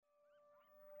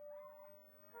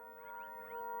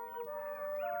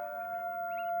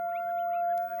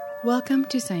Welcome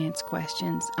to Science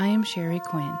Questions. I am Sherry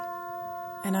Quinn.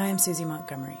 And I am Susie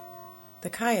Montgomery.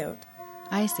 The coyote,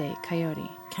 I say coyote,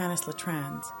 Canis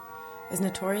latrans, is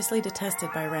notoriously detested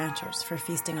by ranchers for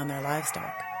feasting on their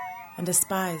livestock and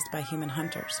despised by human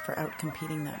hunters for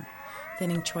outcompeting them,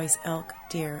 thinning choice elk,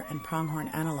 deer, and pronghorn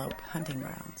antelope hunting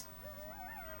grounds.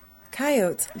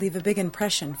 Coyotes leave a big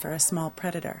impression for a small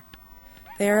predator.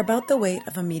 They are about the weight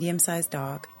of a medium-sized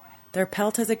dog. Their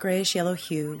pelt has a grayish-yellow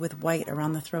hue with white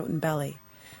around the throat and belly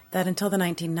that until the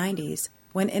 1990s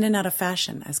went in and out of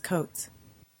fashion as coats.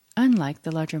 Unlike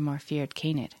the larger, more feared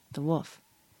canid, the wolf,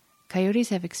 coyotes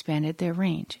have expanded their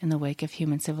range in the wake of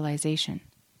human civilization.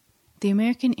 The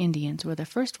American Indians were the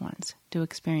first ones to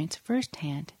experience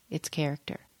firsthand its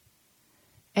character.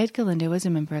 Ed Galindo was a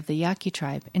member of the Yaqui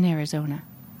tribe in Arizona.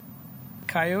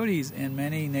 Coyotes in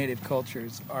many native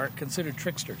cultures are considered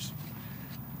tricksters.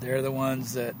 They're the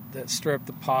ones that stir up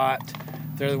the pot.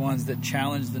 They're the ones that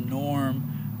challenge the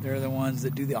norm. They're the ones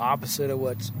that do the opposite of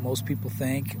what most people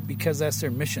think because that's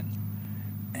their mission.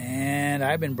 And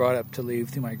I've been brought up to believe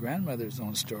through my grandmother's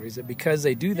own stories that because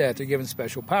they do that, they're given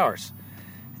special powers.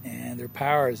 And their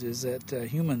powers is that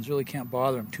humans really can't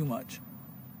bother them too much.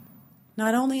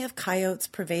 Not only have coyotes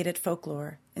pervaded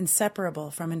folklore, inseparable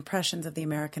from impressions of the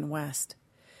American West,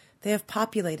 they have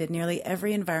populated nearly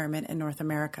every environment in North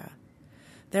America.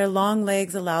 Their long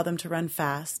legs allow them to run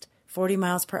fast, 40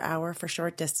 miles per hour for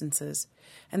short distances,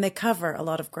 and they cover a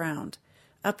lot of ground,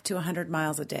 up to 100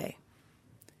 miles a day.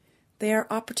 They are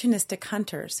opportunistic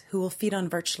hunters who will feed on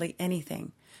virtually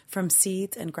anything, from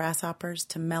seeds and grasshoppers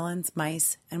to melons,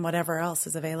 mice, and whatever else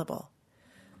is available.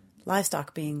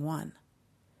 Livestock being one.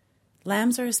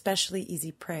 Lambs are especially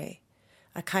easy prey.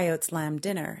 A coyote's lamb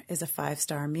dinner is a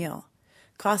 5-star meal,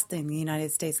 costing the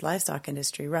United States livestock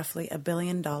industry roughly $1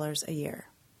 billion a year.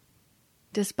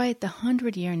 Despite the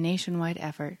 100-year nationwide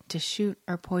effort to shoot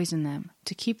or poison them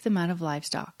to keep them out of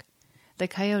livestock, the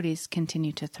coyotes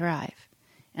continue to thrive,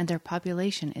 and their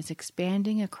population is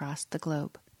expanding across the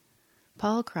globe.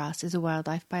 Paul Cross is a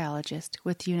wildlife biologist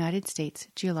with the United States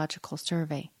Geological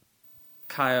Survey.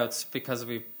 Coyotes, because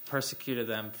we persecuted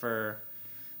them for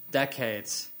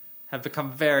decades, have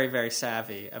become very, very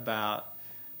savvy about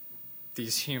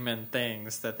these human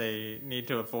things that they need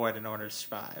to avoid in order to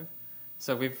survive.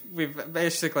 So we've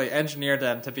basically engineered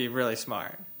them to be really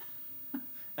smart.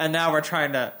 And now we're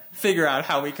trying to figure out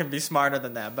how we can be smarter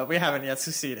than them, but we haven't yet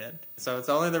succeeded. So it's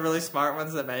only the really smart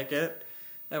ones that make it,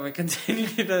 and we continue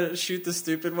to shoot the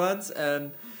stupid ones,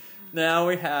 and now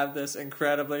we have this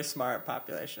incredibly smart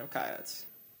population of coyotes.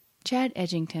 Chad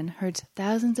Edgington herds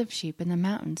thousands of sheep in the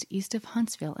mountains east of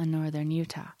Huntsville in northern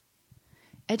Utah.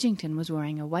 Edgington was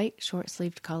wearing a white,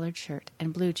 short-sleeved collared shirt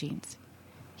and blue jeans.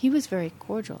 He was very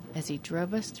cordial as he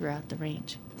drove us throughout the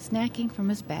range, snacking from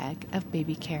his bag of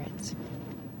baby carrots.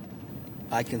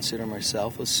 I consider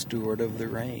myself a steward of the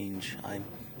range.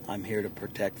 I'm here to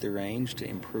protect the range, to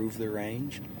improve the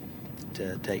range,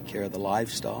 to take care of the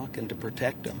livestock, and to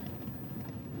protect them.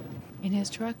 In his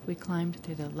truck, we climbed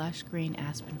through the lush green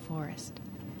aspen forest,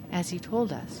 as he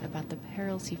told us about the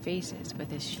perils he faces with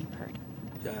his sheep herd.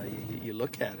 You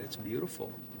look at it, it's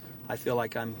beautiful. I feel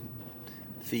like I'm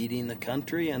feeding the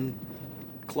country and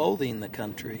clothing the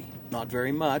country. Not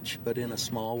very much, but in a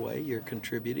small way. You're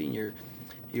contributing.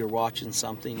 You're watching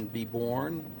something be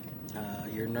born.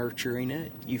 You're nurturing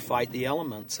it. You fight the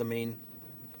elements. I mean,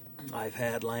 I've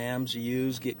had lambs,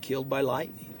 ewes get killed by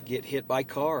lightning, get hit by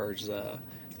cars.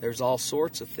 There's all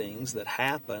sorts of things that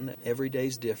happen. Every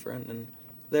day's different, and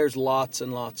there's lots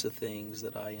and lots of things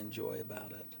that I enjoy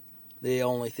about it. The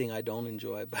only thing I don't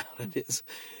enjoy about it is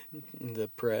the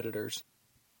predators.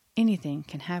 Anything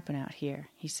can happen out here,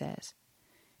 he says.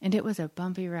 And it was a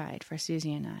bumpy ride for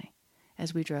Susie and I,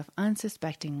 as we drove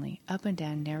unsuspectingly up and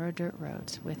down narrow dirt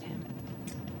roads with him.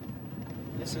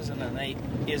 This is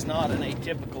not an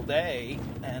atypical day,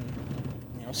 and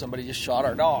somebody just shot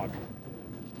our dog.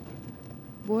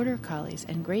 Border Collies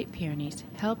and Great Pyrenees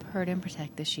help herd and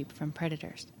protect the sheep from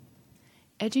predators.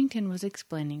 Edgington was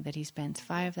explaining that he spends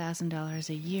 $5,000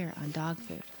 a year on dog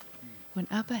food, when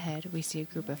up ahead we see a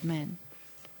group of men,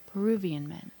 Peruvian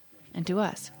men, and to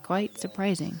us, quite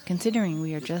surprising, considering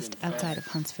we are just outside of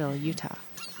Huntsville, Utah.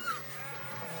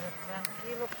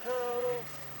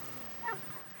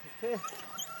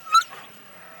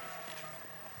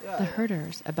 The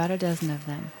herders, about a dozen of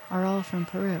them, are all from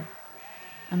Peru.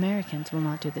 Americans will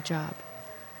not do the job.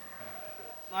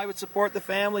 I would support the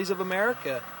families of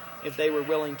America if they were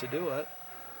willing to do it,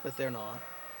 but they're not.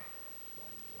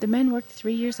 The men worked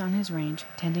 3 years on his range,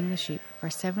 tending the sheep, for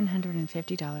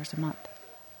 $750 a month.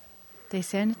 They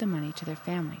send the money to their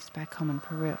families back home in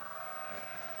Peru.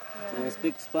 Do you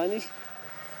speak Spanish?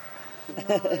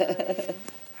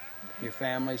 Your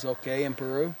family's okay in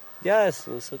Peru? Yes,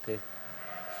 it was okay.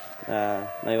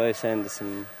 My wife sent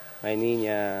my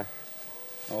niña.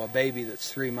 Oh, a baby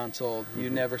that's 3 months old. You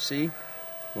never see?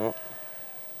 No.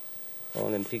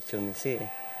 All in picture me see.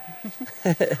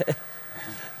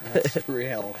 That's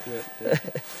real.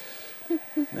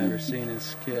 Never seen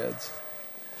his kids.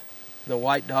 The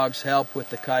white dogs help with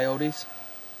the coyotes?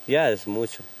 Yes,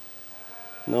 mucho.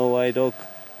 No white dog.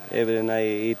 Every night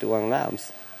eat one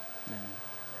lambs.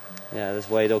 Yeah, this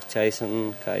white dog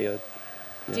chasing coyote.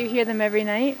 Yeah. Do you hear them every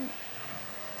night?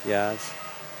 Yes.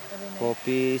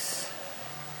 Puppies.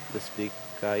 This big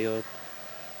coyote.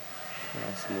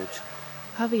 Yes, mucho.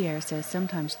 Javier says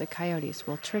sometimes the coyotes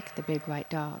will trick the big white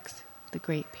dogs, the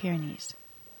Great Pyrenees.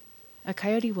 A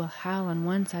coyote will howl on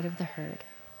one side of the herd,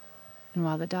 and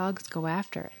while the dogs go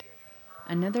after it,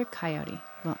 another coyote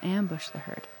will ambush the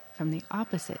herd from the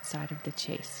opposite side of the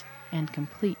chase and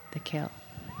complete the kill.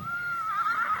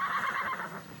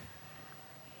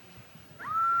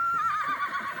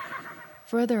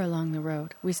 Further along the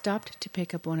road, we stopped to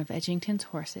pick up one of Edgington's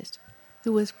horses,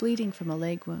 who was bleeding from a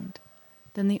leg wound.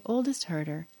 Then the oldest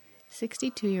herder,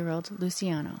 62-year-old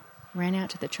Luciano, ran out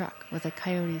to the truck with a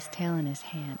coyote's tail in his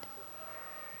hand.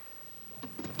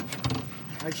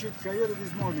 I shot coyote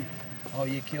this morning. Oh,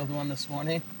 you killed one this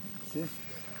morning? See?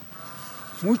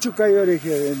 Mucho coyote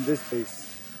here in this place.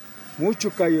 Mucho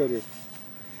coyote.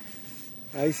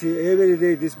 I see every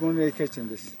day this morning I catching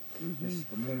this. Yes.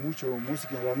 Mucho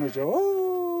música en la noche.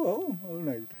 All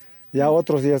night. Ya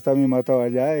otros días también mataba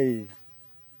allá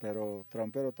pero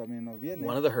trampero también no viene.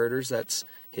 One of the herders, that's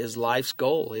his life's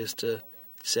goal, is to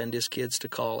send his kids to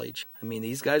college. I mean,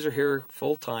 these guys are here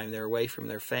full time. They're away from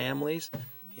their families.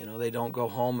 You know, they don't go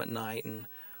home at night and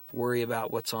worry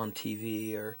about what's on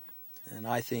TV. And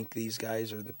I think these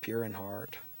guys are the pure in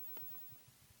heart.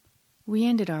 We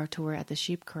ended our tour at the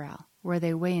sheep corral, where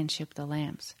they weigh and ship the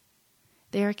lambs.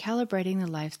 They are calibrating the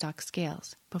livestock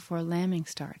scales before lambing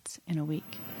starts in a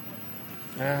week.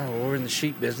 We're in the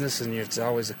sheep business, and it's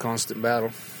always a constant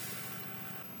battle.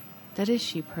 That is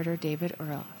sheep herder David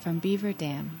Earl from Beaver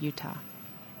Dam, Utah.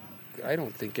 I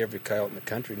don't think every coyote in the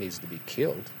country needs to be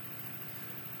killed.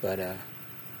 But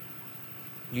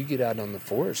you get out on the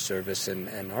Forest Service,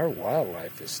 and our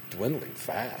wildlife is dwindling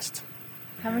fast.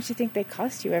 How much do you think they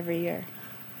cost you every year?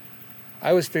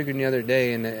 I was figuring the other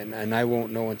day, and I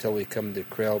won't know until we come to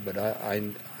Krell, but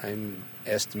I'm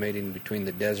estimating between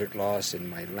the desert loss and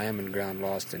my lambing ground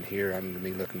loss and here, I'm going to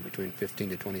be looking between $15,000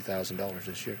 to $20,000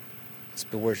 this year. It's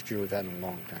the worst year we've had in a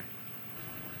long time.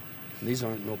 And these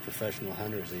aren't no professional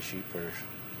hunters, these sheep herders.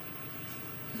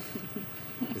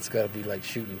 It's got to be like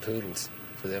shooting poodles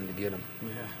for them to get them.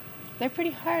 Yeah. They're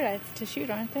pretty hard to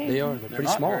shoot, aren't they? They are. They're pretty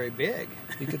not small. Very big.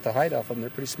 You get the height off them, they're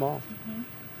pretty small. Mm-hmm.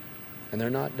 And they're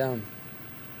not dumb.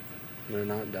 They're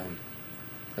not dumb.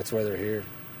 That's why they're here.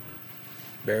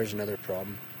 Bear's another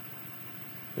problem.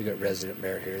 We got resident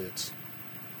bear here that's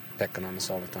pecking on us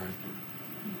all the time.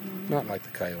 Mm-hmm. Not like the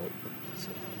coyote. So.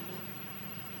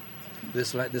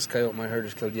 This coyote my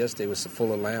herders killed yesterday was so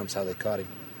full of lambs how they caught him.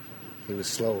 He was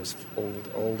slow, he was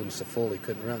old and so full he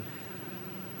couldn't run.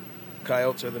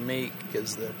 Coyotes are the meat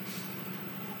because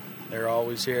they're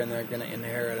always here and they're going to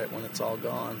inherit it when it's all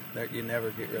gone. You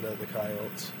never get rid of the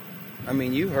coyotes. I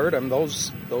mean, you heard them,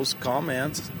 those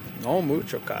comments. Oh,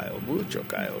 mucho coyote.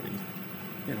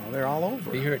 You know, they're all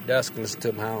over. Be here at dusk and listen to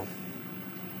them howl.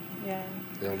 Yeah.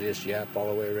 They'll just yap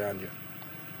all the way around you.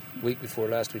 Week before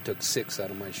last, we took 6 out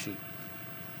of my sheep.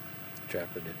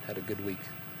 Trapper did. Had a good week.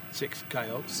 6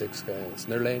 coyotes? 6 coyotes.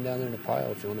 And they're laying down there in a pile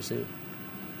if you want to see them.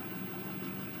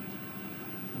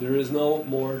 There is no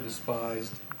more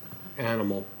despised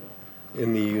animal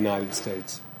in the United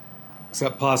States,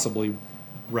 except possibly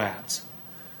rats,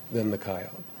 than the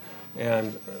coyote.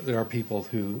 And there are people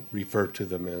who refer to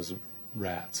them as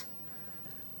rats.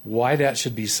 Why that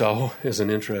should be so is an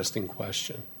interesting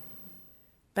question.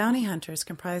 Bounty hunters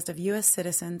comprised of U.S.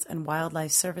 citizens and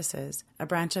Wildlife Services, a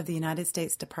branch of the United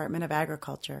States Department of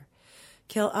Agriculture,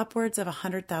 kill upwards of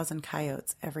 100,000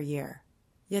 coyotes every year.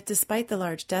 Yet despite the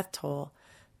large death toll,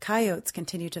 coyotes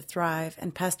continue to thrive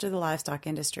and pester the livestock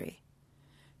industry.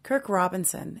 Kirk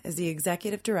Robinson is the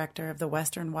executive director of the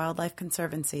Western Wildlife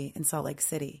Conservancy in Salt Lake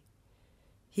City.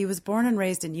 He was born and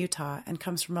raised in Utah and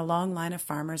comes from a long line of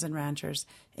farmers and ranchers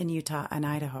in Utah and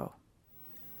Idaho.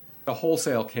 A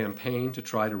wholesale campaign to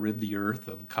try to rid the earth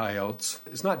of coyotes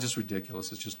is not just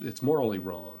ridiculous, it's morally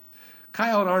wrong.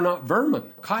 Coyotes are not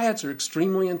vermin. Coyotes are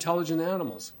extremely intelligent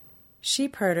animals.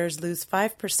 Sheep herders lose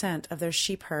 5% of their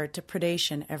sheep herd to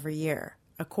predation every year,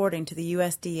 according to the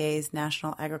USDA's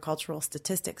National Agricultural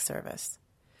Statistics Service.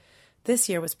 This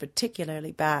year was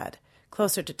particularly bad,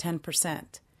 closer to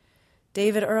 10%.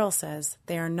 David Earle says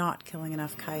they are not killing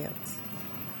enough coyotes.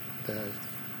 The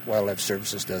Wildlife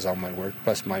Services does all my work,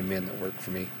 plus my men that work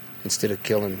for me. Instead of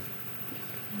killing,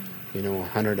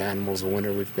 100 animals a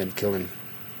winter, we've been killing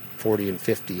 40 and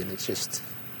 50, and it's just,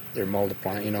 they're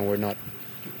multiplying. We're not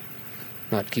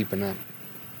keeping up.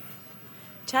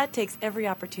 Chad takes every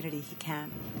opportunity he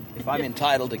can. If I'm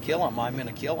entitled to kill them, I'm going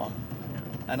to kill them.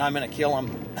 And I'm going to kill them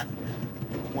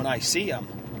when I see them.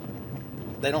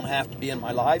 They don't have to be in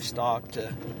my livestock.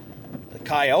 The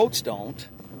coyotes don't.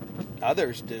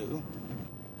 Others do.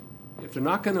 If they're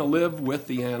not going to live with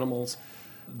the animals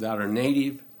that are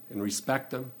native and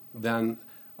respect them, then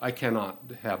I cannot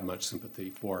have much sympathy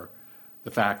for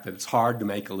the fact that it's hard to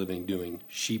make a living doing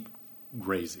sheep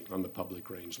grazing on the public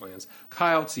rangelands.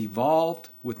 Coyotes evolved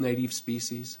with native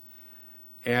species,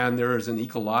 and there is an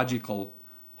ecological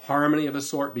harmony of a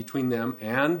sort between them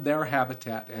and their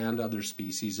habitat and other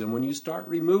species, and when you start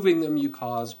removing them, you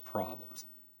cause problems.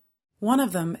 One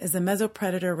of them is the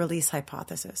mesopredator release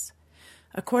hypothesis.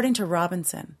 According to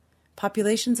Robinson,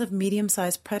 populations of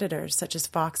medium-sized predators such as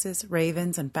foxes,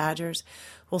 ravens, and badgers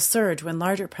will surge when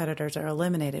larger predators are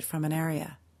eliminated from an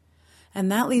area.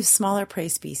 And that leaves smaller prey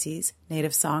species,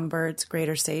 native songbirds,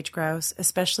 greater sage grouse,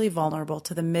 especially vulnerable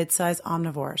to the mid-sized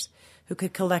omnivores who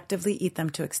could collectively eat them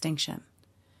to extinction.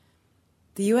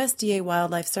 The USDA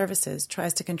Wildlife Services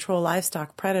tries to control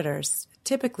livestock predators,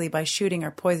 typically by shooting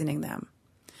or poisoning them.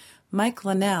 Mike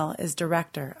Linnell is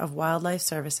director of Wildlife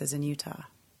Services in Utah.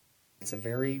 It's a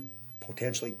very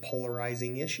potentially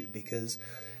polarizing issue because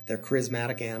they're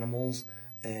charismatic animals,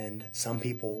 and some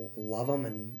people love them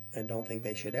and don't think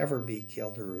they should ever be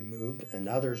killed or removed, and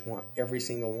others want every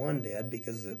single one dead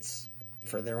because it's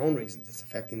for their own reasons. It's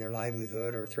affecting their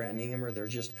livelihood or threatening them, or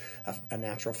there's just a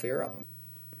natural fear of them.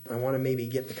 I want to maybe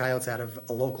get the coyotes out of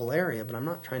a local area, but I'm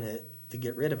not trying to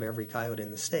get rid of every coyote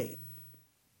in the state.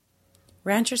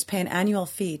 Ranchers pay an annual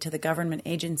fee to the government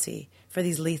agency for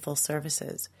these lethal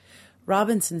services.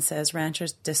 Robinson says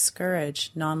ranchers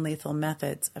discourage non-lethal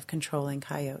methods of controlling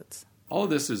coyotes. All of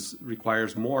this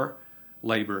requires more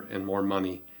labor and more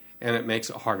money, and it makes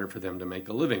it harder for them to make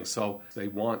a living. So they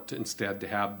want instead to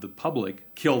have the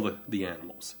public kill the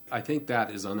animals. I think that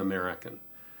is un-American,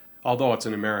 although it's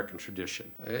an American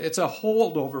tradition. It's a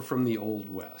holdover from the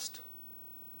Old West.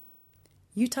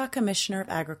 Utah Commissioner of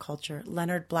Agriculture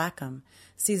Leonard Blackham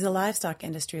sees the livestock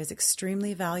industry as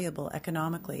extremely valuable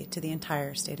economically to the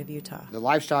entire state of Utah. The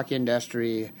livestock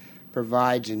industry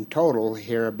provides in total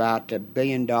here about $1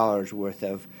 billion worth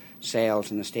of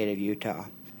sales in the state of Utah.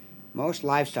 Most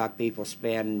livestock people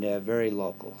spend very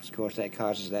local. Of course, that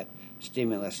causes that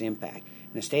stimulus impact.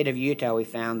 In the state of Utah, we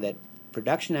found that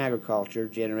production agriculture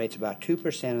generates about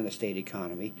 2% of the state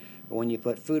economy, but when you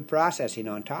put food processing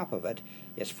on top of it,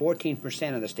 it's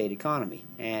 14% of the state economy,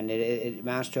 and it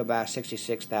amounts to about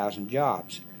 66,000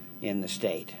 jobs in the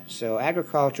state. So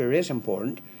agriculture is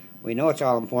important. We know it's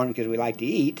all important because we like to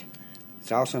eat.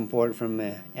 It's also important from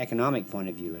an economic point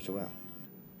of view as well.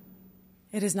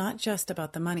 It is not just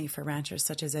about the money for ranchers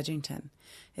such as Edgington.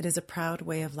 It is a proud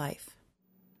way of life.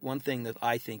 One thing that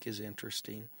I think is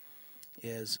interesting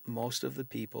is most of the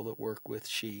people that work with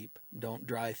sheep don't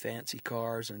drive fancy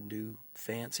cars and do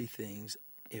fancy things.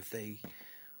 If they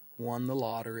won the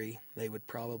lottery, they would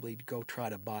probably go try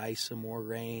to buy some more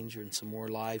range and some more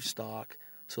livestock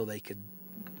so they could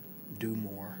do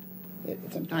more.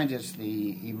 Sometimes it's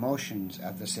the emotions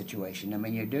of the situation. I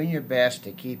mean, you're doing your best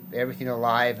to keep everything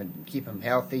alive and keep them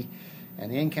healthy,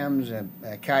 and then comes a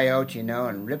coyote,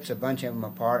 and rips a bunch of them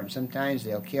apart, and sometimes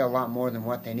they'll kill a lot more than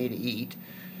what they need to eat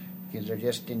because they're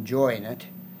just enjoying it.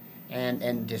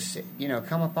 And just,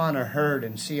 come upon a herd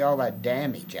and see all that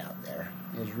damage out there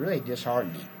is really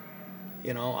disheartening.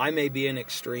 I may be an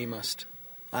extremist.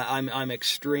 I'm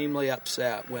extremely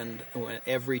upset when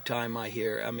every time I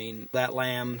hear, that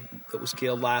lamb that was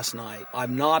killed last night.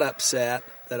 I'm not upset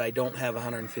that I don't have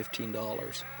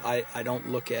 $115. I don't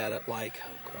look at it like,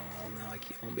 oh, now I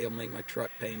won't be able to make my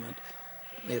truck payment.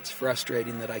 It's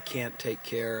frustrating that I can't take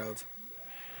care of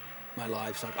my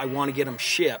livestock. I want to get them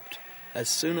shipped as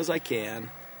soon as I can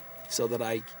so that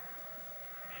I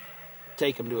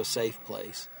take them to a safe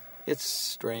place. It's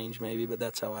strange maybe, but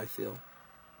that's how I feel.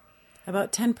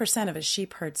 About 10% of his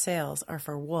sheep herd sales are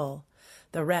for wool.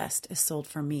 The rest is sold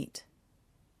for meat.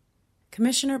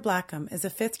 Commissioner Blackham is a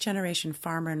fifth-generation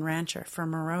farmer and rancher from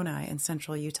Moroni in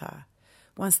central Utah,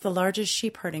 once the largest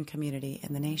sheep herding community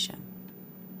in the nation.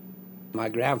 My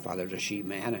grandfather's a sheep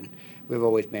man, and we've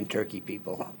always been turkey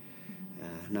people.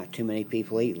 Not too many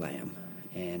people eat lamb,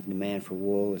 and demand for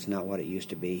wool is not what it used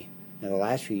to be. Now, the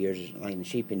last few years, the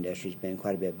sheep industry has been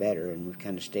quite a bit better, and we've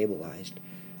kind of stabilized.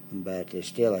 but it's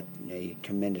still a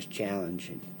tremendous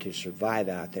challenge to survive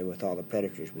out there with all the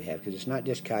predators we have, because it's not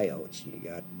just coyotes. You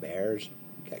got bears,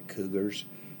 you got cougars,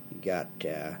 you got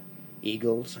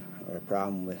eagles, or a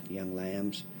problem with young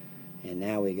lambs, and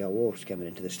now we got wolves coming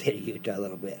into the state of Utah a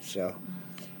little bit. So,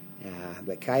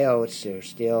 but coyotes are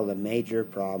still the major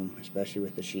problem, especially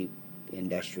with the sheep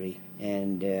industry.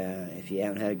 And if you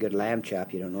haven't had a good lamb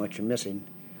chop, you don't know what you're missing.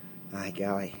 My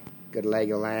golly, good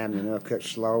leg of lamb, cooked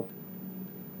slow.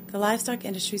 The livestock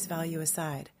industry's value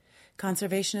aside,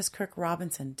 conservationist Kirk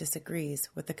Robinson disagrees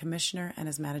with the commissioner and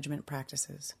his management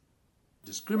practices.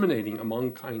 Discriminating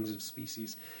among kinds of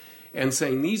species and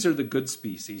saying these are the good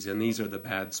species and these are the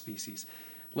bad species.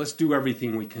 Let's do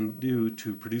everything we can do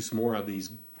to produce more of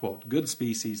these, quote, good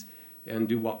species and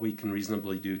do what we can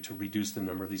reasonably do to reduce the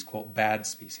number of these, quote, bad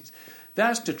species.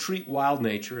 That's to treat wild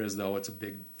nature as though it's a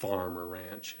big farm or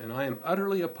ranch, and I am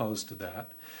utterly opposed to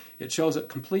that. It shows a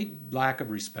complete lack of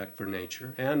respect for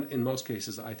nature, and in most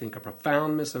cases, I think, a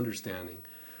profound misunderstanding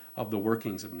of the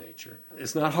workings of nature.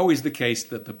 It's not always the case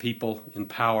that the people in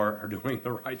power are doing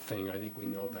the right thing. I think we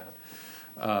know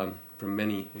that from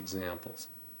many examples.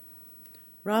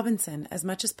 Robinson, as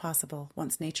much as possible,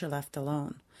 wants nature left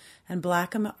alone, and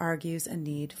Blackham argues a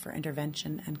need for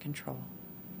intervention and control.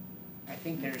 I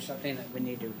think there's something that we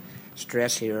need to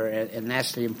stress here, and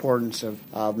that's the importance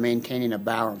of maintaining a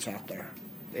balance out there.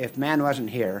 If man wasn't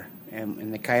here,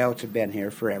 and the coyotes have been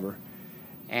here forever,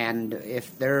 and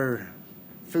if their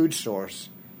food source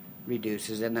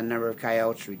reduces, then the number of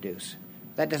coyotes reduce.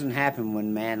 That doesn't happen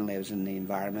when man lives in the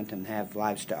environment and have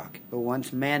livestock. But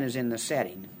once man is in the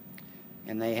setting,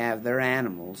 and they have their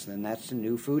animals, then that's a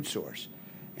new food source.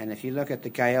 And if you look at the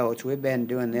coyotes, we've been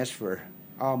doing this for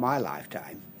all my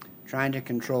lifetime, trying to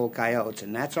control coyotes,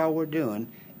 and that's all we're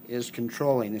doing is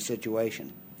controlling the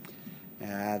situation.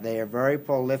 They are very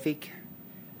prolific.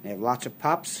 They have lots of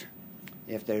pups.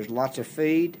 If there's lots of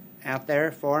feed out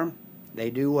there for them, they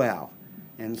do well.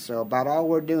 And so about all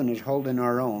we're doing is holding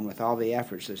our own with all the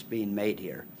efforts that's being made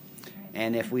here.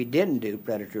 And if we didn't do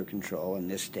predator control in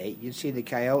this state, you'd see the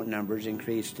coyote numbers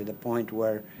increase to the point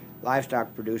where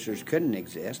livestock producers couldn't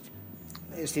exist.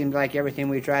 It seems like everything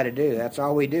we try to do, that's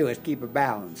all we do is keep a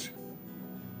balance.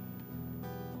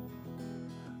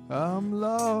 I'm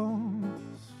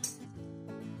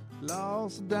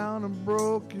lost down a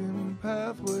broken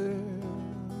pathway.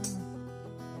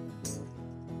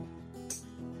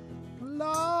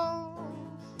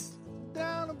 Lost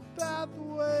down a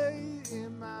pathway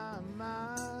in my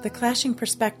mind. The clashing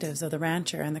perspectives of the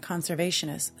rancher and the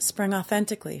conservationist spring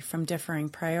authentically from differing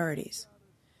priorities.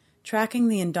 Tracking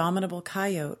the indomitable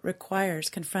coyote requires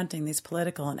confronting these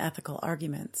political and ethical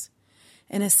arguments.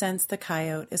 In a sense, the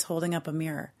coyote is holding up a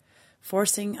mirror,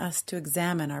 forcing us to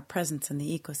examine our presence in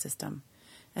the ecosystem,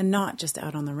 and not just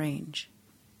out on the range.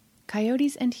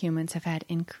 Coyotes and humans have had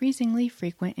increasingly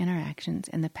frequent interactions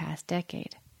in the past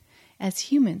decade, as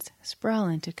humans sprawl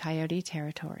into coyote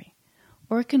territory,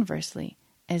 or conversely,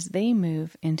 as they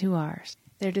move into ours.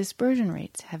 Their dispersion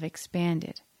rates have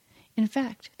expanded. In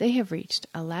fact, they have reached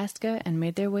Alaska and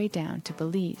made their way down to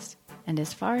Belize, and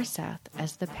as far south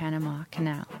as the Panama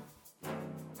Canal.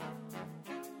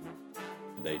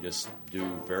 They just do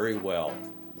very well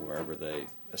wherever they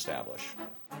establish.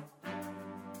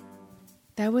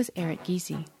 That was Eric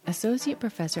Giese, Associate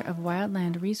Professor of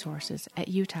Wildland Resources at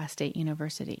Utah State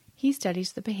University. He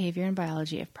studies the behavior and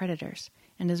biology of predators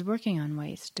and is working on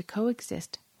ways to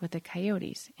coexist with the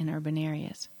coyotes in urban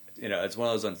areas. It's one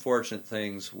of those unfortunate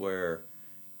things where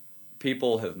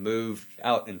people have moved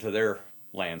out into their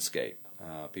landscape,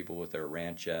 people with their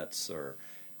ranchettes or,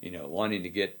 wanting to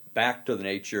get back to the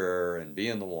nature and be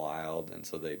in the wild, and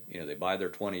so they buy their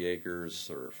 20 acres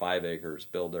or 5 acres,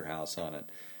 build their house on it,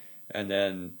 and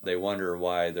then they wonder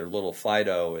why their little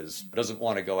Fido doesn't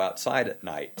want to go outside at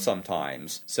night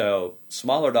sometimes. So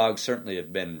smaller dogs certainly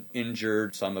have been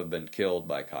injured. Some have been killed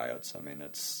by coyotes. I mean,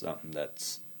 it's something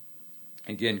that's,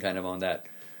 again, kind of on that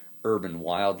urban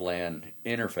wildland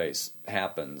interface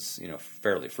happens,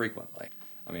 fairly frequently.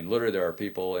 I mean, literally there are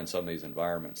people in some of these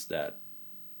environments that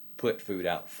put food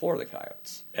out for the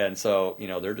coyotes. And so,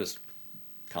 they're just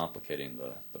complicating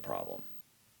the problem.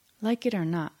 Like it or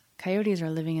not, coyotes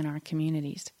are living in our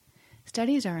communities.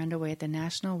 Studies are underway at the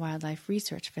National Wildlife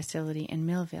Research Facility in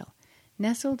Millville,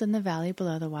 nestled in the valley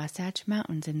below the Wasatch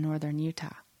Mountains in northern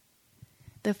Utah.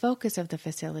 The focus of the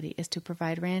facility is to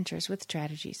provide ranchers with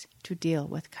strategies to deal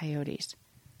with coyotes.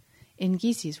 In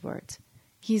Giese's words,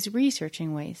 he's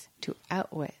researching ways to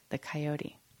outwit the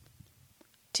coyote.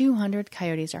 200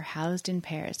 coyotes are housed in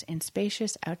pairs in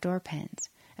spacious outdoor pens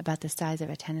about the size of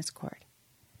a tennis court.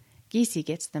 Giese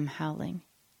gets them howling.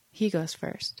 He goes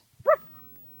first.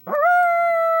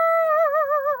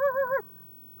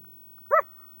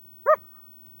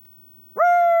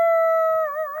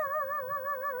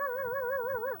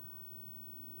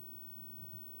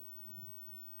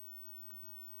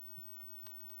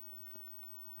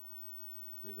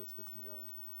 let's get some going.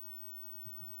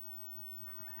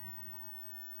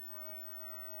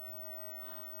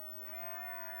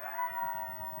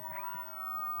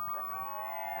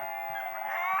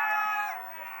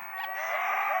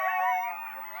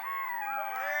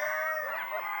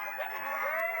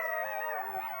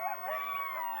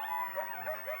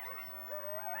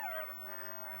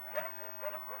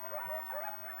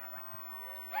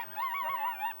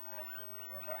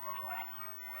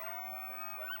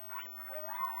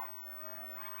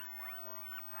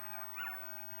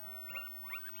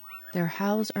 Their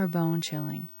howls are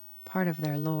bone-chilling, part of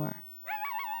their lore.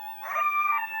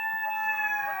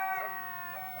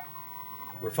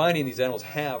 We're finding these animals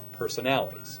have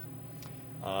personalities.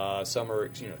 Some are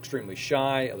extremely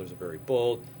shy, others are very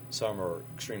bold, some are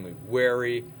extremely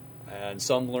wary, and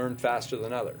some learn faster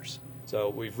than others. So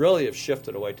we've really have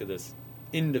shifted away to this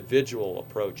individual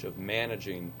approach of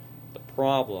managing the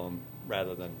problem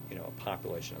rather than a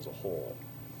population as a whole.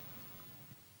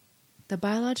 The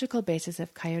biological basis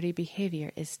of coyote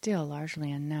behavior is still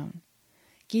largely unknown.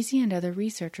 Giese and other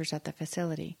researchers at the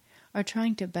facility are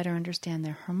trying to better understand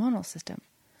their hormonal system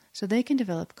so they can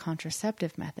develop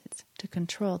contraceptive methods to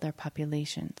control their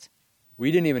populations.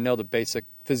 We didn't even know the basic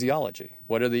physiology.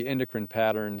 What are the endocrine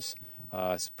patterns,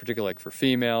 particularly like for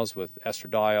females with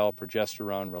estradiol,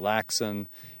 progesterone, relaxin,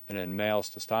 and in males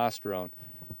testosterone?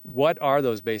 What are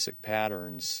those basic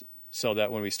patterns so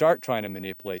that when we start trying to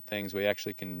manipulate things, we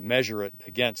actually can measure it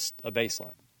against a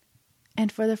baseline?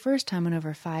 And for the first time in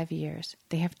over 5 years,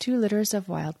 they have 2 litters of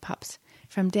wild pups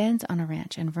from dens on a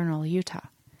ranch in Vernal, Utah,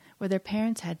 where their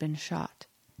parents had been shot.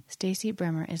 Stacy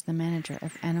Bremer is the manager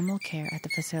of animal care at the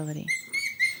facility.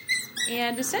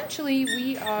 And essentially,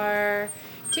 we are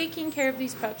taking care of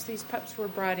these pups. These pups were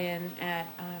brought in at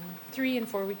 3 and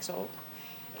 4 weeks old.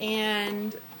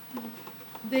 And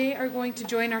they are going to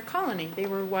join our colony. They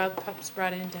were wild pups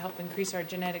brought in to help increase our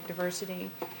genetic diversity.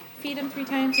 Feed them 3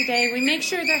 times a day. We make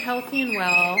sure they're healthy and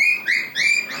well.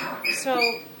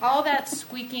 So all that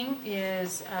squeaking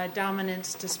is a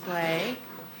dominance display.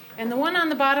 And the one on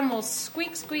the bottom will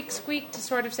squeak, squeak, squeak to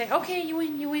sort of say, okay, you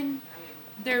win, you win.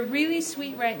 They're really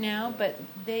sweet right now, but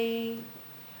they're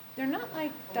not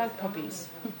like dog puppies.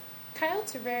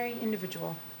 Coyotes are very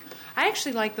individual. I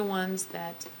actually like the ones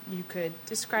that you could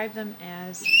describe them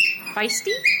as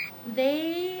feisty.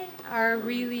 They are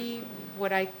really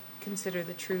what I consider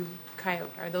the true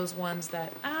coyote, are those ones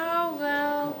that,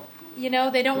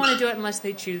 they don't want to do it unless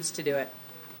they choose to do it.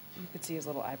 You could see his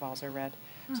little eyeballs are red.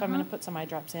 So I'm going to put some eye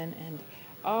drops in, and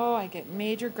I get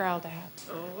major growled at.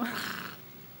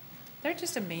 They're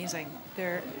just amazing.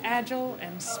 They're agile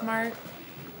and smart,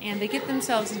 and they get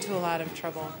themselves into a lot of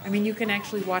trouble. I mean, you can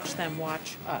actually watch them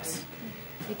watch us.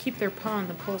 They keep their paw on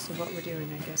the pulse of what we're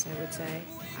doing, I guess I would say.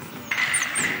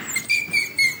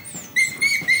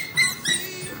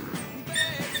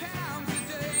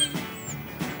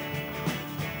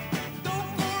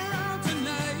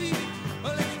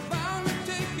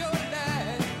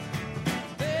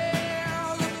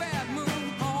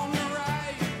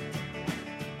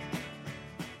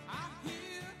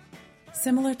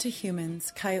 Similar to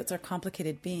humans, coyotes are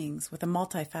complicated beings with a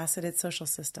multifaceted social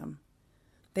system.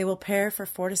 They will pair for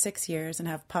 4 to 6 years and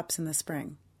have pups in the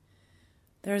spring.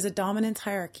 There is a dominance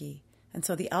hierarchy, and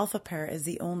so the alpha pair is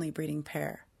the only breeding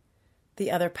pair. The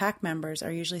other pack members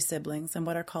are usually siblings and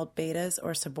what are called betas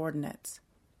or subordinates.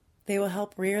 They will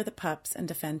help rear the pups and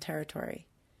defend territory.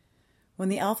 When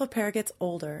the alpha pair gets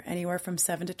older, anywhere from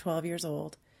 7 to 12 years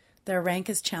old, their rank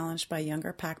is challenged by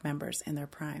younger pack members in their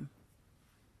prime.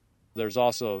 There's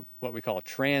also what we call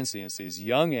transients, these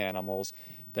young animals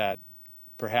that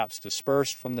perhaps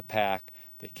dispersed from the pack,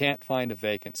 they can't find a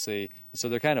vacancy, and so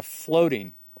they're kind of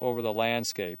floating over the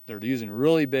landscape. They're using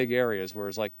really big areas,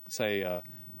 whereas like, say, a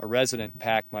resident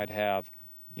pack might have,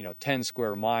 10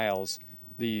 square miles.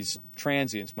 These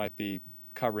transients might be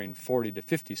covering 40 to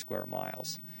 50 square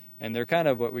miles. And they're kind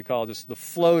of what we call just the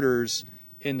floaters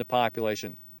in the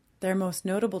population. Their most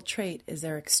notable trait is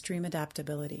their extreme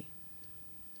adaptability.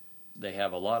 They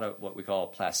have a lot of what we call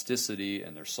plasticity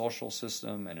in their social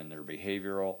system and in their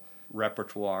behavioral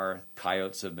repertoire.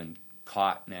 Coyotes have been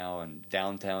caught now in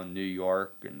downtown New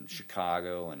York and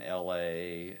Chicago and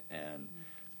L.A., and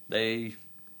they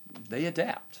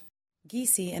adapt.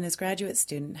 Giese and his graduate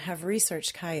student have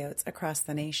researched coyotes across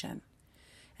the nation,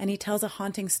 and he tells a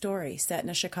haunting story set in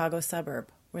a Chicago suburb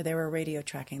where they were radio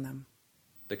tracking them.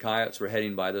 The coyotes were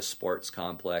heading by the sports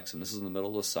complex, and this is in the middle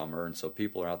of the summer, and so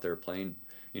people are out there playing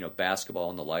basketball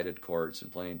in the lighted courts and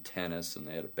playing tennis, and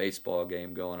they had a baseball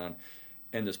game going on.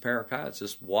 And this pair of coyotes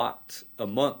just walked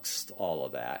amongst all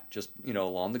of that, just,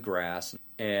 along the grass.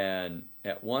 And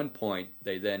at one point,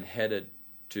 they then headed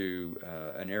to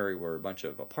an area where a bunch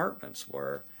of apartments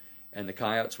were, and the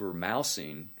coyotes were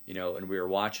mousing, and we were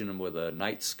watching them with a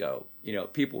night scope.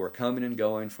 People were coming and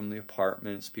going from the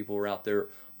apartments. People were out there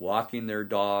walking their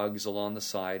dogs along the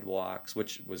sidewalks,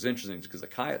 which was interesting because the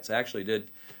coyotes actually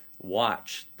did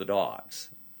watch the dogs.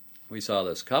 We saw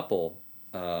this couple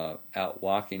out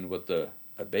walking with a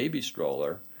baby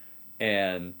stroller,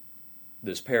 and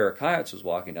this pair of coyotes was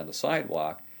walking down the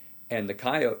sidewalk, and the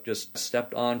coyote just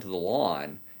stepped onto the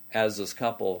lawn as this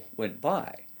couple went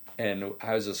by. And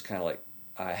I was just kind of like,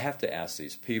 I have to ask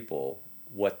these people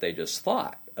what they just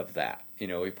thought of that.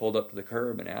 We pulled up to the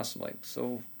curb and asked them, like,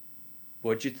 so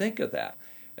what'd you think of that?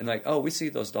 And like, oh, we see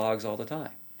those dogs all the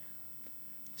time.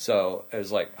 So it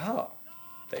was like, oh,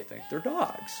 they think they're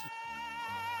dogs.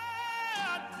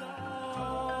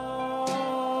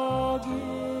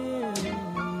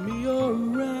 Me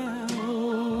around.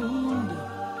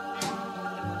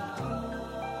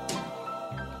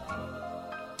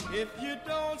 If you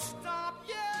don't stop,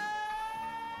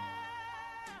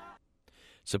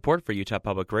 Support for Utah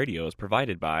Public Radio is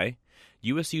provided by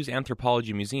USU's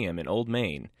Anthropology Museum in Old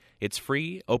Main. It's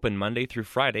free, open Monday through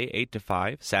Friday, 8 to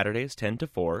 5, Saturdays 10 to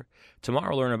 4.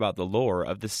 Tomorrow learn about the lore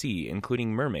of the sea,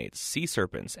 including mermaids, sea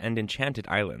serpents, and enchanted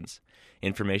islands.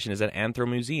 Information is at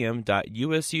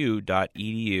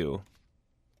anthromuseum.usu.edu.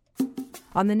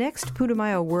 On the next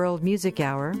Putumayo World Music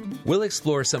Hour, we'll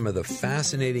explore some of the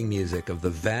fascinating music of the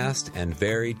vast and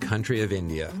varied country of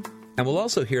India. And we'll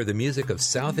also hear the music of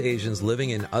South Asians living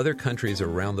in other countries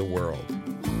around the world.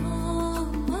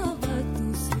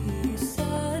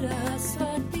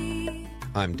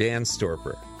 I'm Dan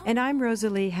Storper. And I'm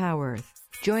Rosalie Howarth.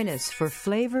 Join us for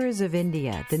Flavors of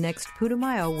India, the next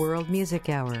Putumayo World Music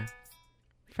Hour.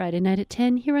 Friday night at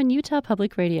 10 here on Utah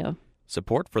Public Radio.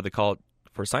 Support for the call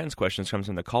for science questions comes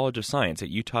from the College of Science at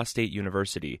Utah State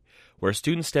University, where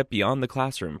students step beyond the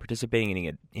classroom,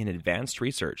 participating in advanced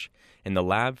research in the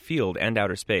lab, field, and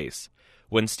outer space.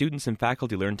 When students and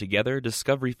faculty learn together,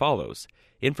 discovery follows.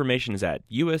 Information is at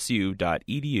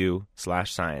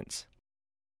usu.edu/science.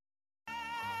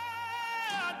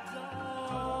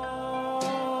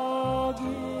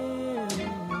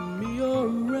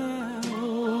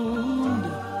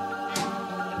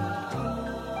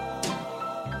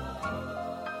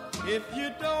 If you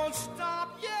don't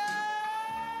stop,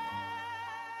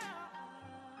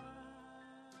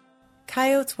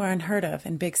 Coyotes were unheard of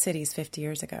in big cities 50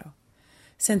 years ago.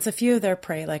 Since a few of their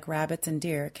prey, like rabbits and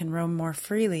deer, can roam more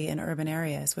freely in urban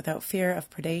areas without fear of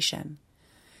predation,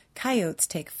 coyotes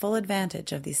take full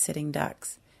advantage of these sitting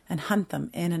ducks and hunt them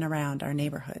in and around our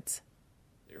neighborhoods.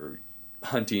 They were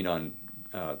hunting on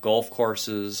golf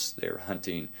courses, they were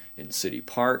hunting in city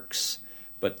parks,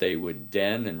 but they would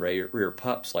den and rear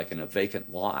pups like in a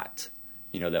vacant lot,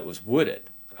 that was wooded.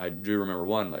 I do remember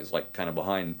one that was like kind of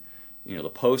behind, the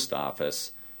post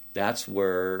office. That's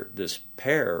where this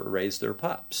pair raised their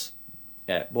pups.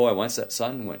 Once that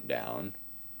sun went down,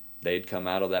 they'd come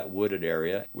out of that wooded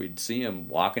area. We'd see them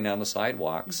walking down the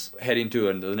sidewalks, heading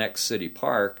to the next city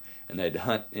park, and they'd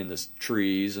hunt in the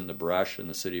trees and the brush in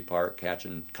the city park,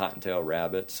 catching cottontail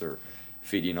rabbits or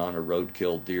feeding on a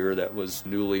roadkill deer that was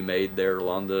newly made there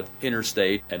along the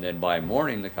interstate. And then by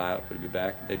morning, the coyote would be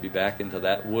back. They'd be back into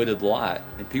that wooded lot,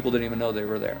 and people didn't even know they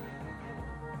were there.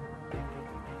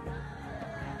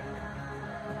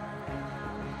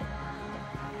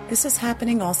 This is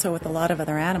happening also with a lot of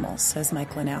other animals, says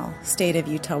Mike Linnell, State of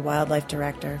Utah Wildlife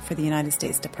Director for the United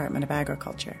States Department of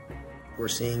Agriculture. We're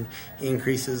seeing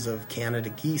increases of Canada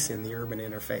geese in the urban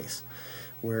interface,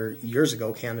 where years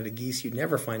ago, Canada geese, you'd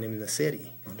never find them in the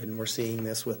city. And we're seeing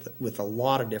this with a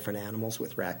lot of different animals,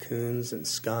 with raccoons and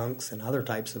skunks and other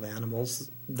types of animals.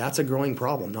 That's a growing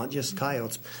problem, not just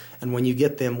coyotes. And when you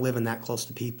get them living that close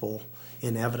to people,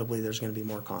 inevitably there's going to be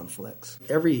more conflicts.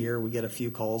 Every year we get a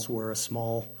few calls where a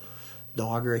small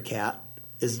dog or a cat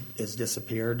is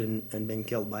disappeared and been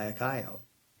killed by a coyote.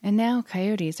 And now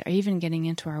coyotes are even getting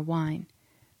into our wine.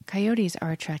 Coyotes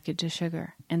are attracted to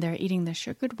sugar, and they're eating the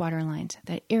sugared water lines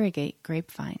that irrigate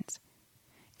grapevines.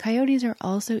 Coyotes are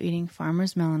also eating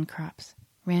farmers' melon crops,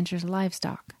 ranchers'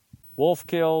 livestock. Wolf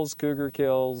kills, cougar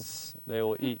kills. They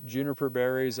will eat juniper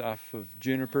berries off of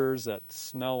junipers that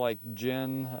smell like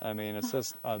gin. I mean, it's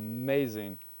just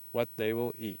amazing what they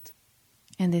will eat.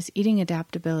 And this eating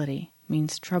adaptability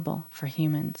means trouble for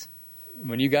humans.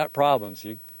 When you got problems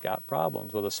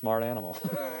with a smart animal.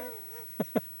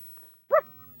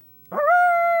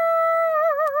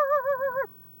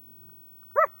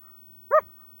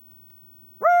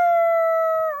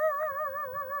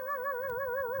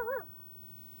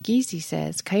 Giese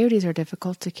says coyotes are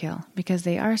difficult to kill because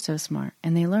they are so smart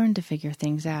and they learn to figure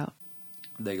things out.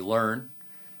 They learn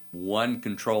one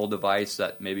control device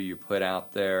that maybe you put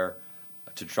out there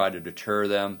to try to deter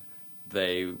them.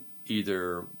 They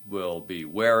either will be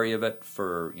wary of it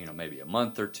for, maybe a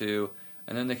month or two,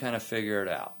 and then they kind of figure it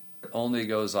out. It only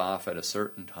goes off at a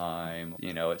certain time.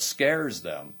 It scares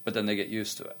them, but then they get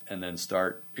used to it and then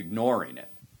start ignoring it.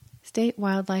 State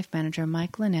Wildlife Manager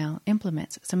Mike Linnell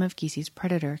implements some of Giesi's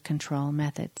predator control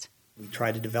methods. We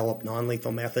try to develop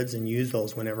non-lethal methods and use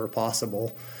those whenever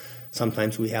possible.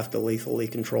 Sometimes we have to lethally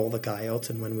control the coyotes,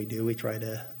 and when we do, we try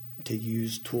to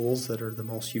use tools that are the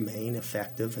most humane,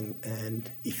 effective, and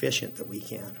efficient that we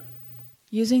can.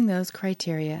 Using those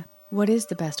criteria, what is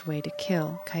the best way to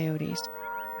kill coyotes?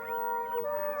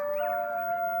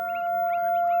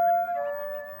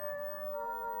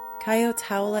 Coyotes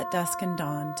howl at dusk and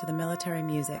dawn to the military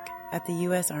music at the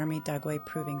U.S. Army Dugway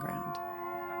Proving Ground.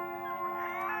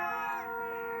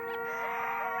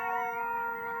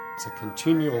 It's a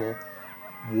continual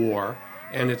war,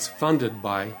 and it's funded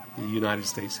by the United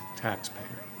States taxpayer,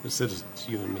 the citizens,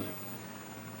 you and me.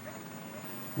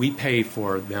 We pay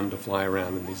for them to fly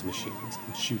around in these machines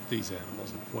and shoot these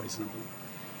animals and poison them.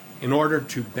 In order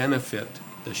to benefit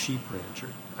the sheep rancher,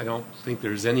 I don't think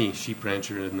there's any sheep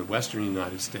rancher in the western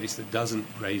United States that doesn't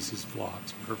raise his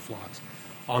flocks, her flocks,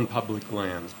 on public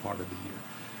lands part of the year.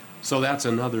 So that's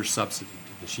another subsidy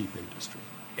to the sheep industry.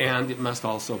 And it must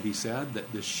also be said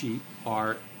that the sheep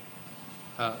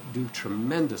do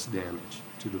tremendous damage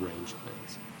to the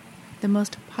rangelands. The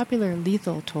most popular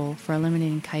lethal tool for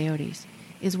eliminating coyotes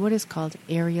is what is called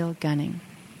aerial gunning.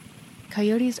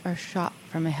 Coyotes are shot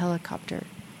from a helicopter,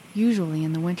 usually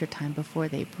in the wintertime before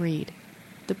they breed.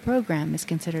 The program is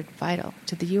considered vital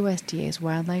to the USDA's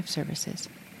wildlife services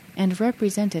and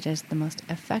represented as the most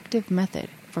effective method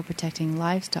for protecting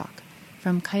livestock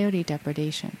from coyote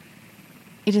depredation.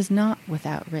 It is not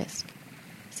without risk.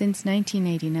 Since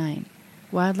 1989,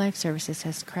 Wildlife Services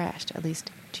has crashed at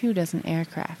least 24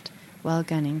 aircraft while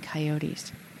gunning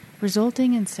coyotes,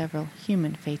 resulting in several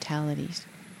human fatalities.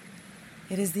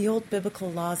 It is the old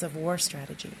biblical laws of war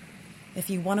strategy. If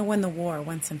you want to win the war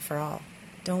once and for all,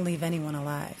 don't leave anyone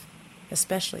alive,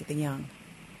 especially the young.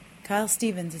 Kyle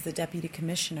Stevens is the Deputy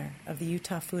Commissioner of the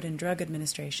Utah Food and Drug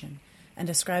Administration and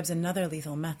describes another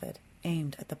lethal method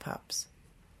aimed at the pups.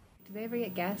 Do they ever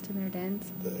get gassed in their dens?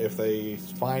 If they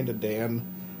find a den,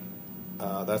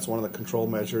 that's one of the control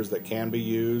measures that can be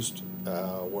used,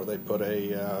 where they put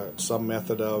some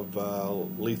method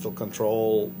of lethal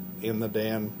control in the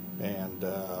den and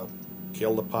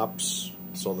kill the pups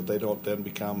so that they don't then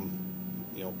become,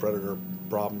 predator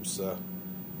problems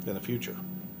in the future.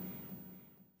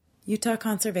 Utah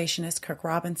conservationist Kirk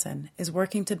Robinson is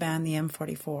working to ban the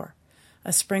M44,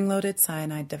 a spring-loaded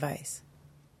cyanide device.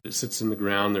 It sits in the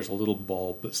ground. There's a little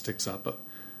bulb that sticks up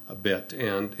a bit,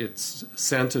 and it's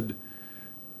scented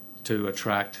to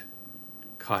attract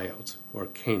coyotes or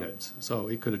canids. So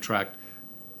it could attract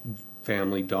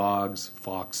family dogs,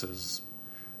 foxes,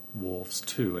 wolves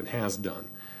too, and has done.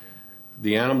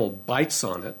 The animal bites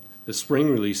on it, the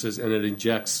spring releases, and it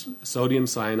injects sodium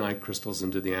cyanide crystals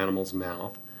into the animal's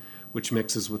mouth, which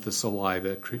mixes with the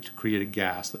saliva to create a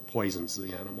gas that poisons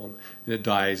the animal, and it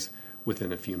dies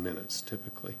within a few minutes,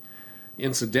 typically.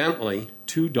 Incidentally,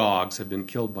 2 dogs have been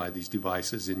killed by these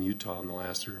devices in Utah in the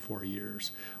last 3 or 4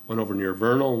 years. One over near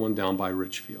Vernal and one down by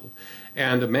Richfield.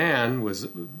 And a man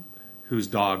whose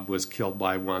dog was killed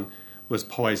by one was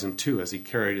poisoned too, as he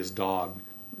carried his dog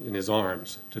in his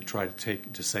arms to try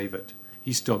to save it.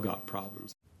 He's still got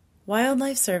problems.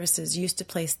 Wildlife Services used to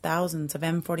place thousands of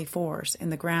M44s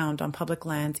in the ground on public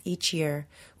lands each year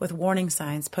with warning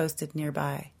signs posted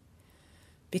nearby.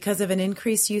 Because of an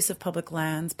increased use of public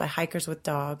lands by hikers with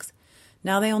dogs,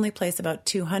 now they only place about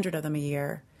 200 of them a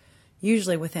year,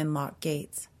 usually within locked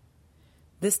gates.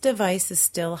 This device is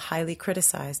still highly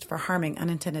criticized for harming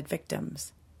unintended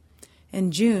victims.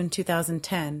 In June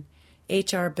 2010,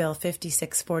 H.R. Bill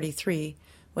 5643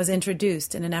 was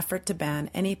introduced in an effort to ban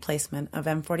any placement of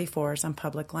M44s on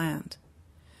public land.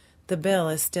 The bill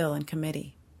is still in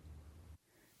committee.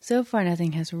 So far,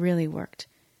 nothing has really worked.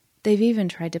 They've even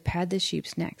tried to pad the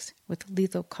sheep's necks with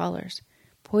lethal collars,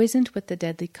 poisoned with the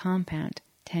deadly compound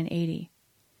 1080.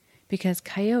 Because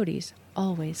coyotes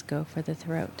always go for the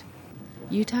throat.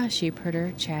 Utah sheep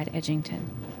herder Chad Edgington.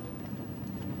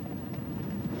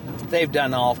 They've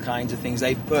done all kinds of things.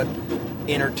 They've put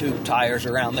inner tube tires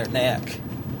around their neck,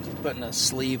 putting a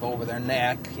sleeve over their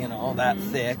neck, that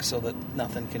thick so that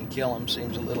nothing can kill them.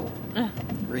 Seems a little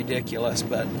ridiculous,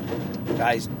 but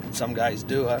some guys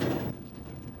do it.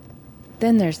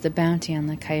 Then there's the bounty on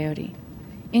the coyote.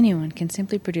 Anyone can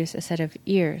simply produce a set of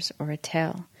ears or a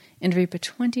tail and reap a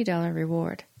 $20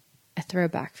 reward, a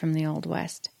throwback from the Old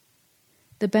West.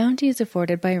 The bounty is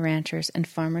afforded by ranchers and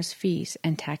farmers' fees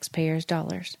and taxpayers'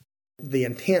 dollars. The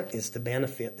intent is to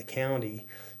benefit the county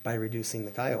by reducing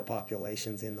the coyote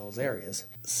populations in those areas.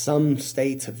 Some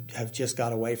states have just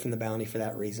got away from the bounty for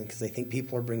that reason because they think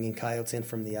people are bringing coyotes in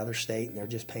from the other state and they're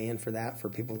just paying for that for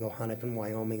people to go hunt up in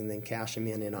Wyoming and then cash them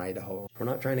in Idaho. We're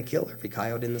not trying to kill every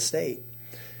coyote in the state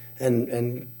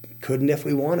and couldn't if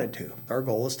we wanted to. Our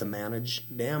goal is to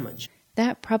manage damage.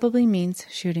 That probably means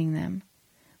shooting them.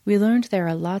 We learned there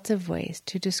are lots of ways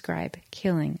to describe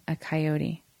killing a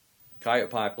coyote.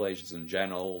 Coyote populations in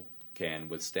general can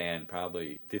withstand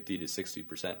probably 50 to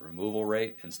 60% removal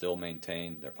rate and still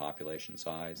maintain their population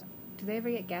size. Do they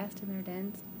ever get gassed in their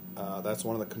dens? That's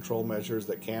one of the control measures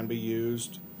that can be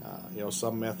used.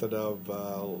 Some method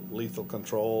of lethal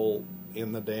control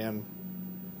in the den.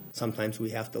 Sometimes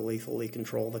we have to lethally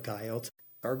control the coyotes.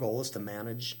 Our goal is to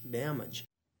manage damage.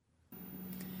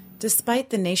 Despite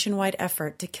the nationwide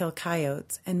effort to kill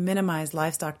coyotes and minimize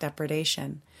livestock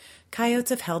depredation,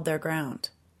 coyotes have held their ground.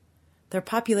 Their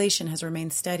population has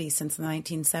remained steady since the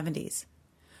 1970s.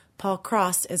 Paul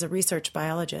Cross is a research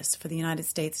biologist for the United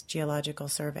States Geological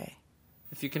Survey.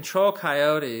 If you control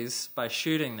coyotes by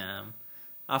shooting them,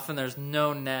 often there's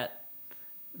no net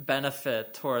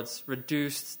benefit towards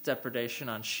reduced depredation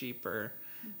on sheep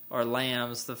or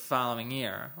lambs the following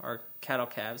year, or cattle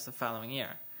calves the following year.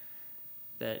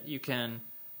 That you can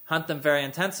hunt them very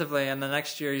intensively, and the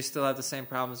next year you still have the same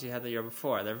problems you had the year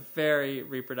before. They're very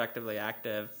reproductively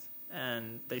active,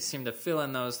 and they seem to fill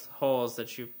in those holes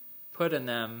that you put in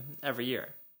them every year.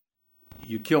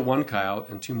 You kill one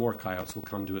coyote, and 2 more coyotes will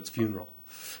come to its funeral.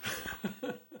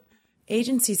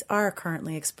 Agencies are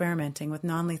currently experimenting with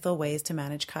non-lethal ways to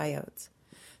manage coyotes.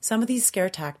 Some of these scare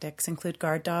tactics include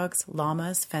guard dogs,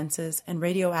 llamas, fences, and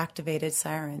radio-activated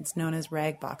sirens known as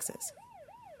rag boxes.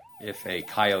 If a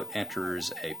coyote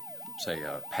enters a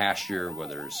pasture where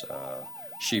there's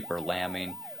sheep or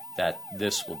lambing, that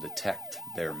this will detect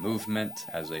their movement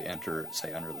as they enter,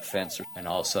 say, under the fence, and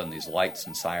all of a sudden these lights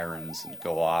and sirens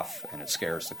go off, and it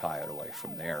scares the coyote away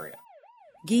from the area.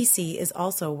 Giese is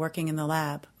also working in the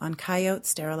lab on coyote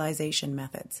sterilization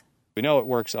methods. We know it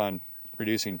works on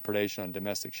reducing predation on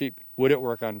domestic sheep. Would it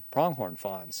work on pronghorn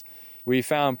fawns? We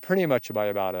found pretty much by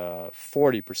about a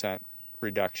 40%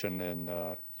 reduction in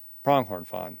pronghorn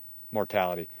fawn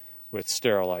mortality with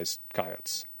sterilized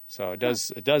coyotes. So it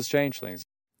does change things.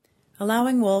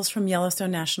 Allowing wolves from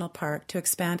Yellowstone National Park to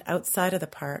expand outside of the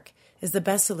park is the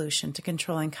best solution to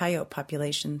controlling coyote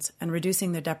populations and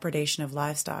reducing the depredation of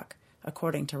livestock,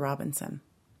 according to Robinson.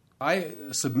 I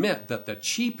submit that the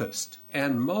cheapest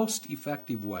and most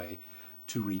effective way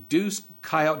to reduce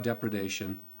coyote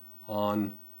depredation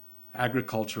on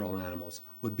agricultural animals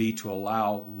would be to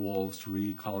allow wolves to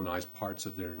recolonize parts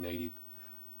of their native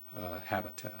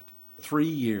habitat. 3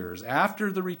 years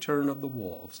after the return of the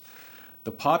wolves,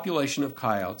 the population of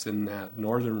coyotes in that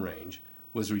northern range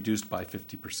was reduced by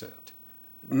 50%.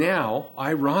 Now,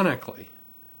 ironically,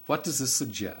 what does this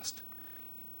suggest?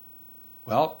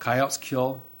 Well, coyotes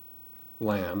kill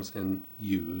lambs and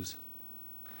ewes.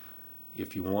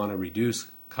 If you want to reduce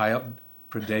coyote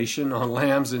predation on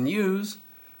lambs and ewes,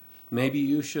 maybe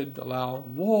you should allow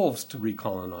wolves to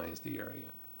recolonize the area.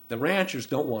 The ranchers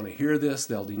don't want to hear this.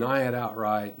 They'll deny it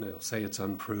outright, and they'll say it's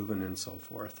unproven and so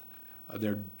forth.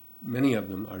 Many of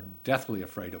them are deathly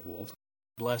afraid of wolves.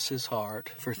 Bless his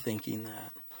heart for thinking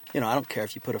that. I don't care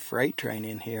if you put a freight train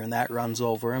in here and that runs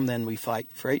over him, then we fight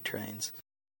freight trains.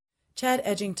 Chad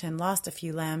Edgington lost a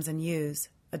few lambs and ewes,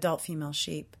 adult female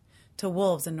sheep, to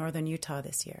wolves in northern Utah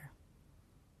this year.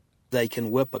 They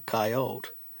can whip a coyote,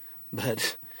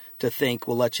 but to think,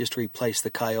 well, let's just replace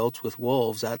the coyotes with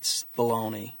wolves, that's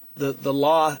baloney. The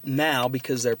law now,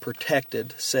 because they're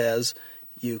protected, says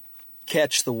you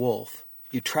catch the wolf,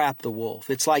 you trap the wolf.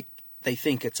 It's like they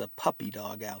think it's a puppy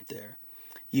dog out there.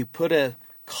 You put a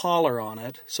collar on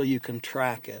it so you can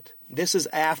track it. This is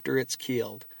after it's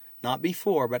killed. Not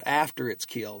before, but after it's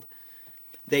killed.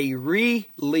 They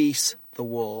release the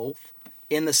wolf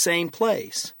in the same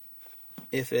place.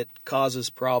 If it causes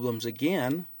problems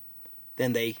again,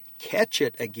 then they catch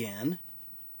it again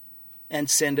and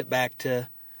send it back to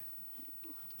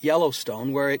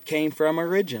Yellowstone, where it came from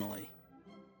originally.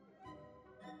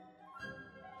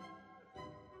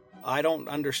 I don't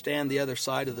understand the other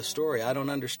side of the story. I don't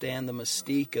understand the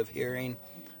mystique of hearing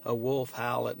a wolf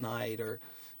howl at night or,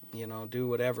 do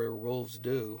whatever wolves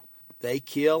do. They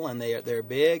kill, and they're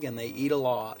big, and they eat a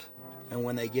lot. And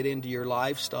when they get into your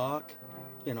livestock,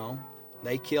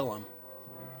 they kill them.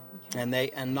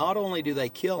 And not only do they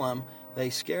kill them, they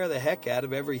scare the heck out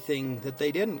of everything that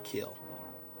they didn't kill.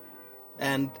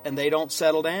 and they don't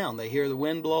settle down. They hear the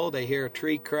wind blow, they hear a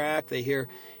tree crack, they hear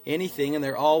anything, and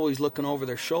they're always looking over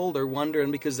their shoulder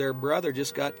wondering because their brother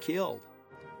just got killed.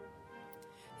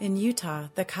 In Utah,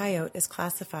 the coyote is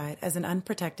classified as an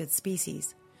unprotected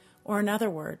species, or in other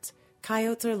words,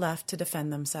 coyotes are left to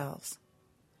defend themselves.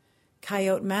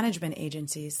 Coyote management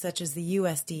agencies such as the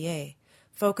USDA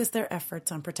focus their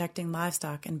efforts on protecting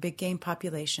livestock and big game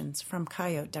populations from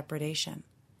coyote depredation.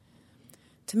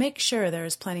 To make sure there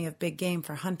is plenty of big game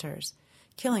for hunters,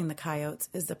 killing the coyotes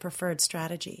is the preferred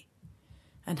strategy.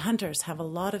 And hunters have a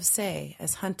lot of say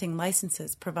as hunting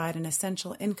licenses provide an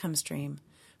essential income stream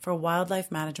for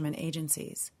wildlife management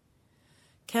agencies.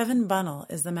 Kevin Bunnell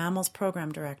is the Mammals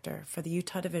Program Director for the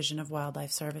Utah Division of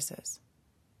Wildlife Services.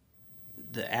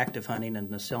 The active hunting and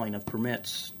the selling of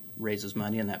permits raises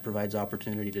money, and that provides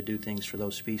opportunity to do things for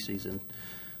those species,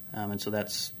 and so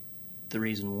that's the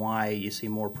reason why you see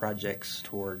more projects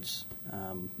towards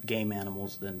game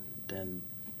animals than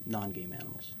non-game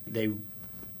animals. They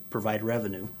provide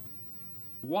revenue.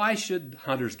 Why should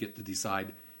hunters get to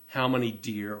decide how many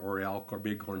deer or elk or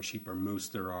bighorn sheep or moose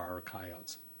there are or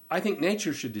coyotes? I think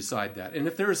nature should decide that, and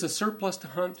if there is a surplus to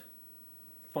hunt,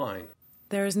 fine.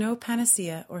 There is no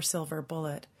panacea or silver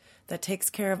bullet that takes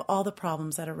care of all the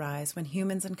problems that arise when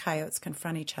humans and coyotes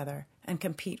confront each other and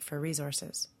compete for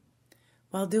resources.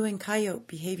 While doing coyote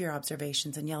behavior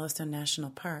observations in Yellowstone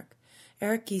National Park,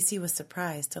 Eric Giese was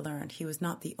surprised to learn he was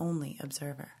not the only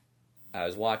observer. I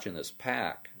was watching this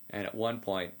pack, and at one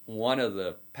point, one of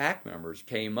the pack members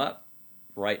came up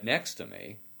right next to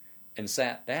me and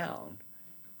sat down.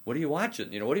 What are you watching?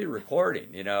 What are you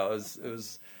recording? It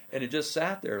was, and it just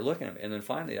sat there looking at me. And then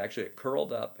finally, actually, it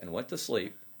curled up and went to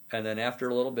sleep. And then after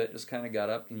a little bit, just kind of got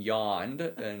up and yawned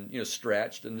and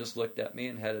stretched and just looked at me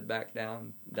and headed back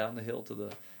down the hill to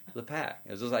the pack.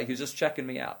 It was just like he was just checking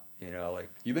me out. Like,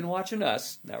 you've been watching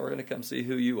us. Now we're going to come see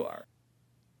who you are.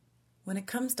 When it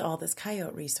comes to all this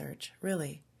coyote research,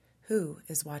 really, who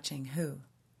is watching who?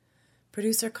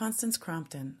 Producer Constance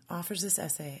Crompton offers this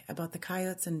essay about the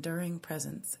coyote's enduring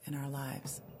presence in our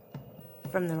lives.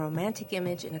 From the romantic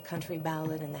image in a country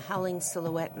ballad and the howling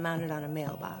silhouette mounted on a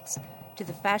mailbox, to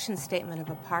the fashion statement of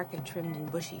a park trimmed in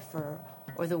bushy fir,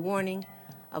 or the warning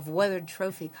of weathered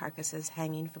trophy carcasses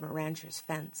hanging from a rancher's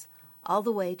fence, all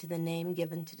the way to the name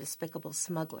given to despicable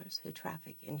smugglers who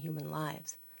traffic in human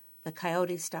lives. The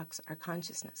coyote stalks our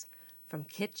consciousness, from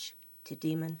kitsch to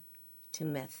demon to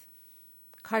myth.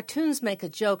 Cartoons make a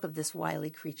joke of this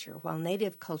wily creature, while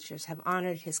native cultures have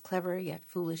honored his clever yet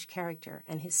foolish character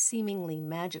and his seemingly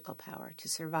magical power to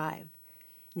survive.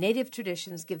 Native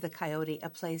traditions give the coyote a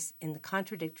place in the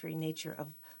contradictory nature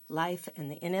of life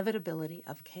and the inevitability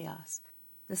of chaos.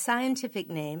 The scientific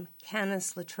name,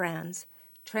 Canis latrans,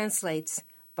 translates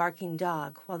barking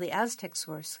dog, while the Aztec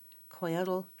source,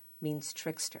 Coyote, means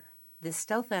trickster. This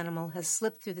stealth animal has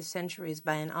slipped through the centuries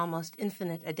by an almost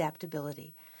infinite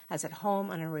adaptability, as at home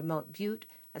on a remote butte,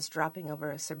 as dropping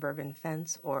over a suburban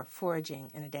fence, or foraging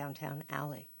in a downtown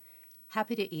alley.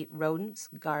 Happy to eat rodents,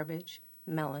 garbage,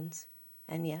 melons,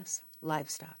 and yes,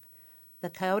 livestock. The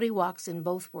coyote walks in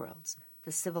both worlds,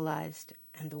 the civilized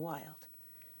and the wild.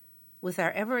 With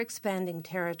our ever-expanding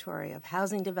territory of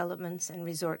housing developments and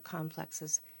resort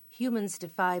complexes, humans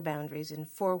defy boundaries in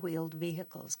four-wheeled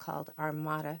vehicles called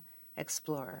Armada,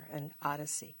 Explorer, and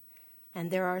Odyssey.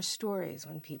 And there are stories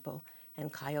when people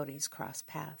and coyotes cross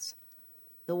paths.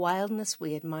 The wildness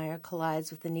we admire collides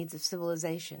with the needs of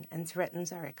civilization and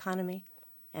threatens our economy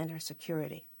and our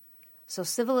security. So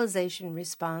civilization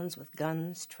responds with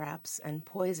guns, traps, and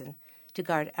poison to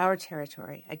guard our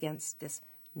territory against this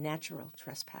natural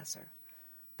trespasser.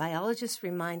 Biologists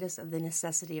remind us of the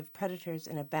necessity of predators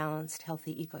in a balanced,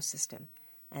 healthy ecosystem,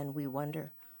 and we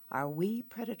wonder, are we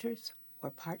predators or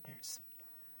partners?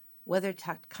 Whether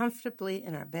tucked comfortably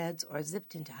in our beds or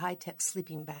zipped into high-tech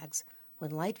sleeping bags,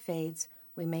 when light fades,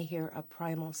 we may hear a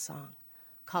primal song.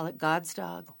 Call it God's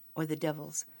dog or the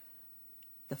devil's.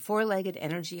 The four-legged,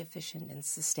 energy-efficient, and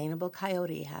sustainable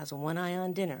coyote has one eye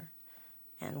on dinner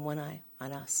and one eye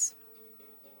on us.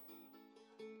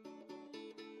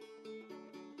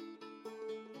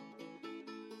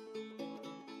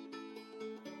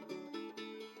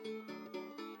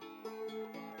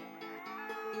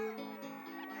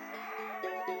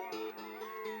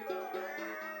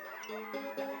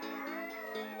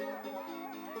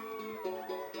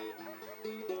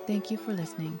 Thank you for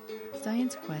listening.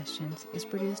 Science Questions is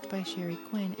produced by Sherry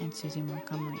Quinn and Susie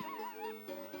Montgomery.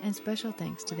 And special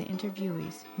thanks to the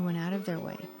interviewees who went out of their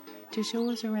way to show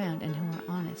us around and who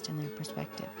are honest in their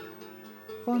perspective.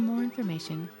 For more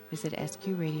information, visit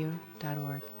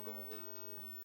sqradio.org.